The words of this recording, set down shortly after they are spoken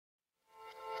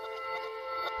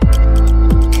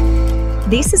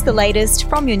This is the latest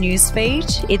from your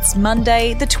newsfeed. It's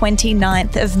Monday, the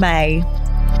 29th of May.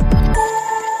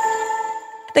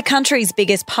 The country's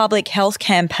biggest public health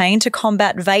campaign to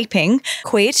combat vaping,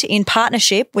 Quit, in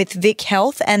partnership with Vic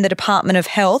Health and the Department of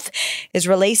Health, is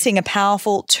releasing a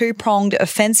powerful two-pronged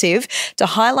offensive to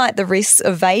highlight the risks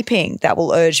of vaping that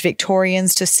will urge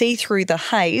Victorians to see through the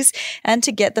haze and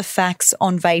to get the facts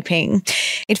on vaping.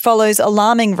 It follows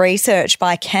alarming research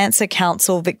by Cancer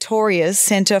Council Victoria's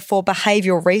Centre for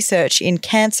Behavioural Research in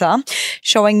Cancer,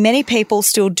 showing many people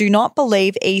still do not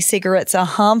believe e-cigarettes are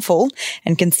harmful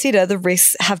and consider the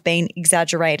risks have been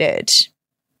exaggerated.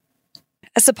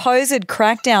 A supposed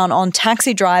crackdown on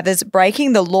taxi drivers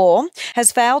breaking the law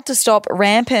has failed to stop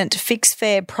rampant fixed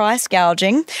fare price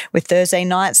gouging, with Thursday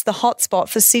nights the hotspot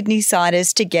for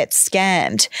Sydney-siders to get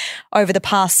scammed. Over the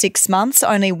past 6 months,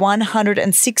 only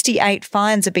 168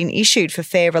 fines have been issued for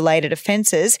fare-related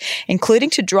offences, including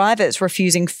to drivers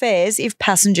refusing fares if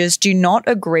passengers do not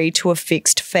agree to a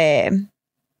fixed fare.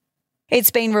 It's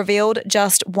been revealed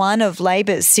just one of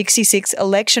Labor's 66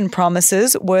 election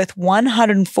promises worth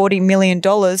 $140 million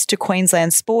to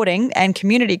Queensland sporting and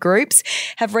community groups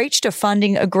have reached a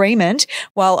funding agreement,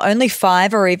 while only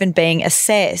 5 are even being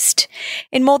assessed.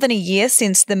 In more than a year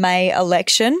since the May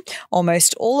election,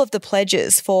 almost all of the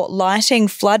pledges for lighting,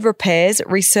 flood repairs,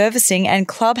 resurfacing and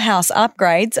clubhouse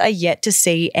upgrades are yet to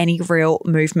see any real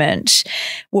movement.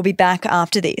 We'll be back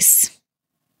after this.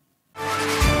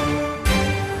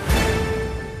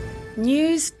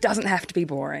 News doesn't have to be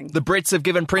boring. The Brits have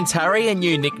given Prince Harry a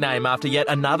new nickname after yet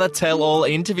another tell-all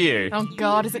interview. Oh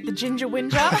God, is it the Ginger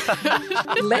Whinger?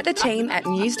 Let the team at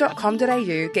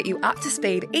news.com.au get you up to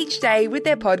speed each day with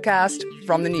their podcast,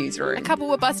 From the Newsroom. A couple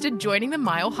were busted joining the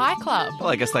Mile High Club. Well,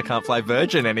 I guess they can't play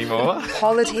Virgin anymore.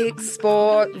 Politics,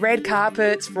 sport, red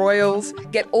carpets, royals.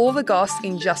 Get all the goss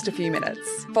in just a few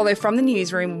minutes. Follow From the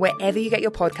Newsroom wherever you get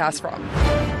your podcasts from.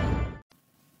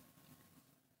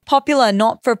 Popular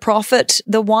not-for-profit,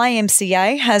 the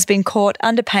YMCA has been caught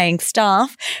underpaying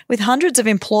staff, with hundreds of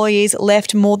employees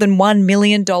left more than $1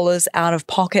 million out of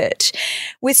pocket.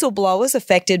 Whistleblowers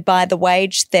affected by the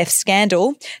wage theft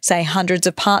scandal say hundreds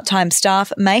of part-time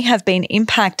staff may have been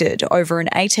impacted over an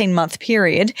 18-month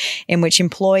period in which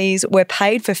employees were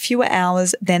paid for fewer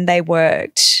hours than they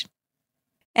worked.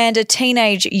 And a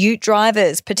teenage ute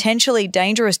driver's potentially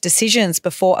dangerous decisions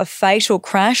before a fatal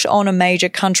crash on a major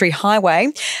country highway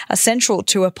are central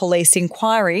to a police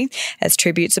inquiry, as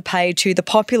tributes are paid to the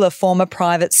popular former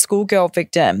private schoolgirl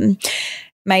victim.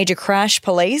 Major Crash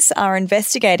Police are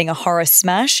investigating a horror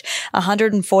smash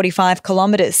 145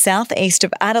 kilometres southeast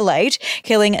of Adelaide,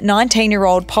 killing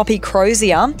 19-year-old Poppy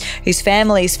Crozier, whose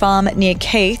family's farm near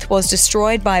Keith was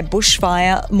destroyed by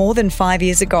bushfire more than 5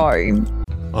 years ago.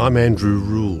 I'm Andrew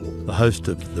Rule, the host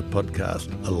of the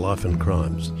podcast A Life and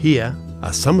Crimes. Here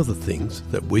are some of the things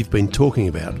that we've been talking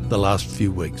about the last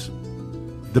few weeks.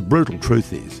 The brutal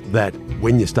truth is that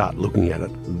when you start looking at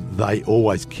it, they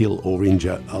always kill or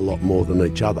injure a lot more than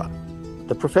each other.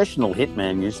 The professional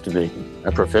hitman used to be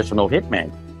a professional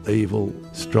hitman. Evil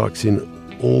strikes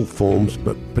in all forms,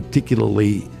 but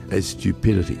particularly as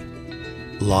stupidity.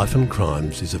 Life and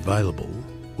Crimes is available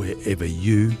wherever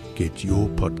you get your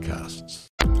podcasts.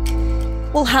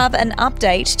 We'll have an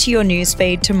update to your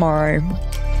newsfeed tomorrow.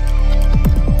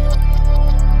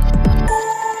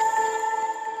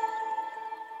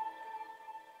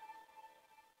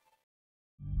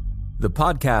 The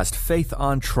podcast Faith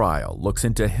on Trial looks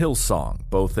into Hillsong,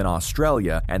 both in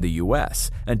Australia and the US,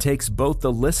 and takes both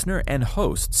the listener and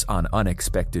hosts on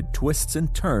unexpected twists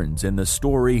and turns in the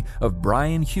story of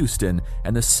Brian Houston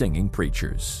and the Singing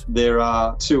Preachers. There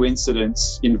are 2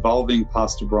 incidents involving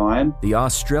Pastor Brian. The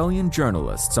Australian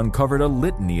journalists uncovered a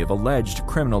litany of alleged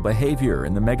criminal behavior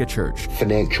in the megachurch.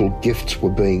 Financial gifts were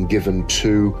being given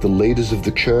to the leaders of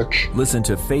the church. Listen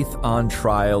to Faith on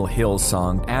Trial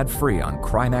Hillsong ad-free on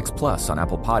Crimex Plus on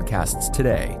Apple Podcasts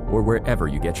today or wherever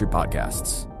you get your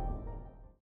podcasts.